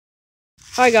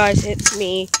Hi guys, it's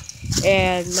me,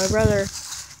 and my brother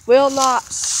will not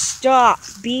stop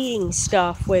beating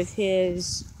stuff with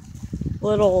his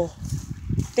little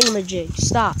thingamajig.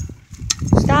 Stop.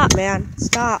 Stop, man.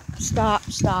 Stop.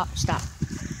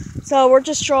 So we're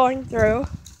just strolling through.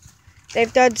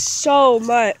 They've done so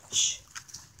much.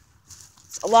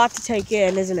 It's a lot to take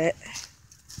in, isn't it?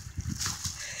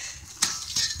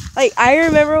 Like, I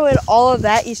remember when all of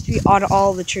that used to be on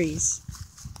all the trees.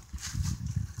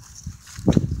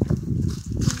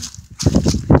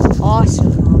 Awesome.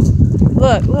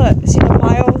 Look, see the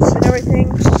piles and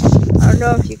everything? I don't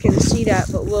know if you can see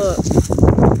that, but look.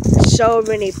 There's so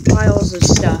many piles of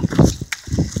stuff.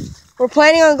 We're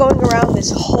planning on going around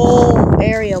this whole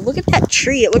area. Look at that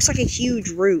tree. It looks like a huge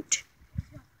root.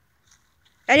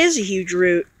 That is a huge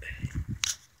root.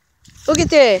 Look at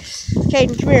this.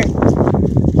 Caden, come here.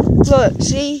 Look,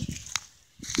 see?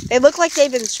 They look like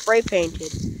they've been spray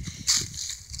painted.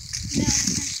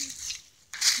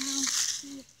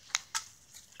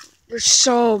 There's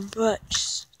so much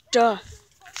stuff.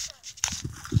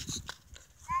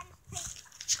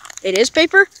 It is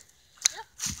paper?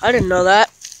 I didn't know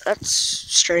that. That's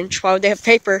strange. Why would they have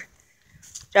paper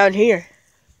down here?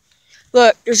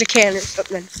 Look, there's a can or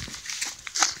something.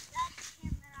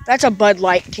 That's a Bud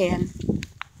Light can.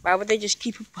 Why would they just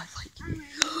keep a Bud Light can?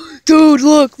 Dude,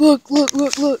 look. Look, dude,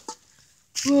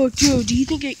 do you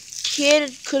think a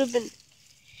kid could have been...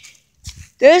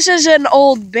 This is an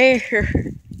old bear.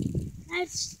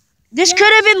 This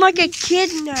could have been like a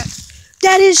kidnap.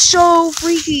 That is so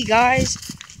freaky, guys.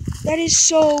 That is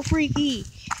so freaky.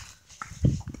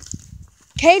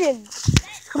 Caden,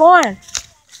 come on.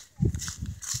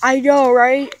 I know,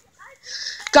 right?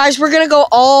 Guys, we're going to go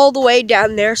all the way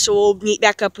down there, so we'll meet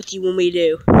back up with you when we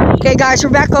do. Okay, guys,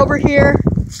 we're back over here.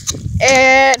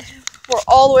 And we're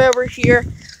all the way over here.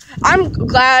 I'm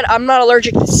glad I'm not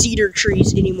allergic to cedar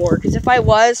trees anymore, because if I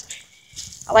was...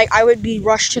 Like, I would be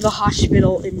rushed to the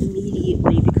hospital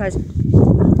immediately because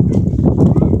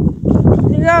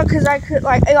I could,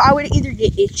 like, I would either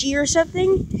get itchy or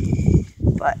something,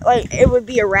 but, like, it would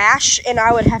be a rash, and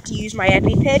I would have to use my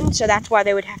EpiPen, so that's why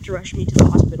they would have to rush me to the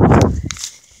hospital.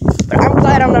 But I'm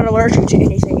glad I'm not allergic to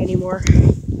anything anymore.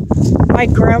 My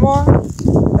grandma,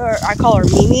 or I call her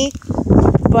Mimi,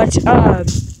 but,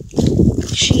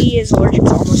 she is allergic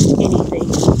to almost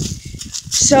anything.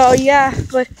 So, yeah,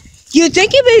 but... You'd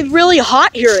think it'd be really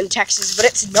hot here in Texas, but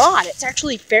it's not. It's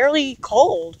actually fairly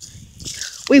cold.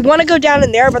 We want to go down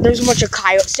in there, but there's a bunch of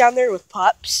coyotes down there with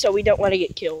pups, so we don't want to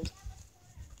get killed.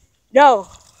 No.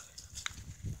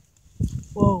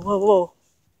 Whoa.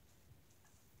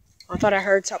 I thought I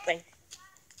heard something.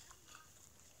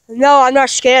 No, I'm not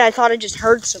scared. I thought I just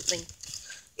heard something.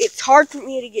 It's hard for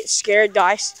me to get scared,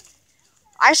 guys.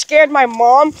 I scared my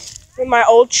mom in my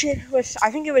old I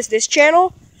think it was this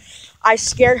channel. I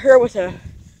scared her with a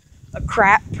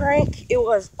crap prank. It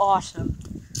was awesome.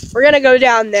 We're going to go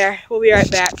down there. We'll be right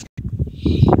back.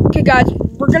 Okay, guys,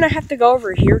 we're going to have to go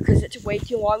over here because it's way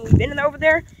too long. We've been over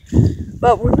there,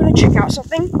 but we're going to check out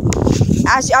something.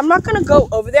 I'm not going to go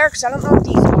over there because I don't know what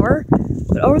these are,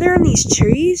 but over there in these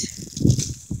trees,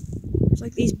 there's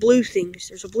like these blue things.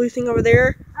 There's a blue thing over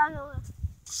there.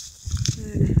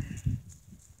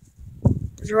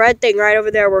 There's a red thing right over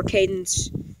there where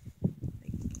Caden's...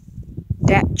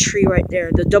 That tree right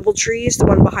there. The double tree is the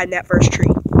one behind that first tree.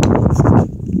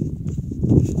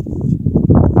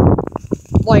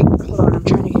 Like, hold on, I'm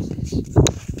trying to get this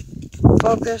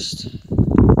focused.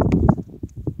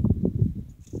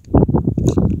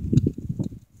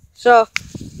 So,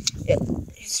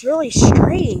 it's really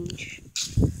strange.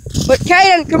 But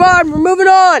Caden, come on, we're moving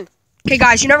on. Okay,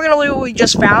 guys, you're never going to believe what we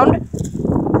just found.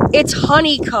 It's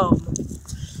honeycomb.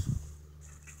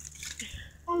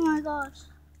 Oh my gosh.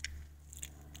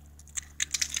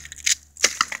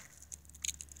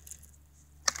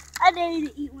 I dare you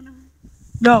to eat one of them.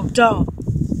 No, don't.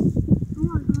 Oh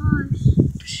my gosh.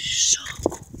 This is so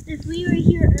cool. If we were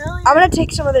here earlier... I'm going to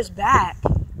take some of this back.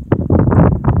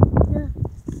 Yeah.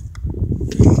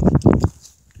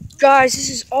 Guys,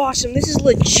 this is awesome. This is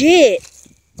legit.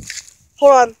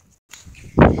 Hold on.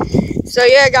 So,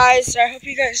 yeah, guys, I hope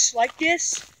you guys like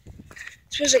this.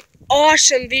 This was an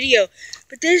awesome video.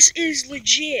 But this is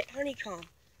legit honeycomb.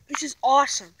 This is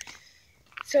awesome.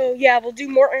 So, yeah, we'll do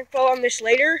more info on this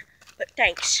later. But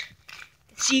thanks.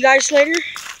 See you guys later.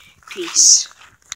 Peace.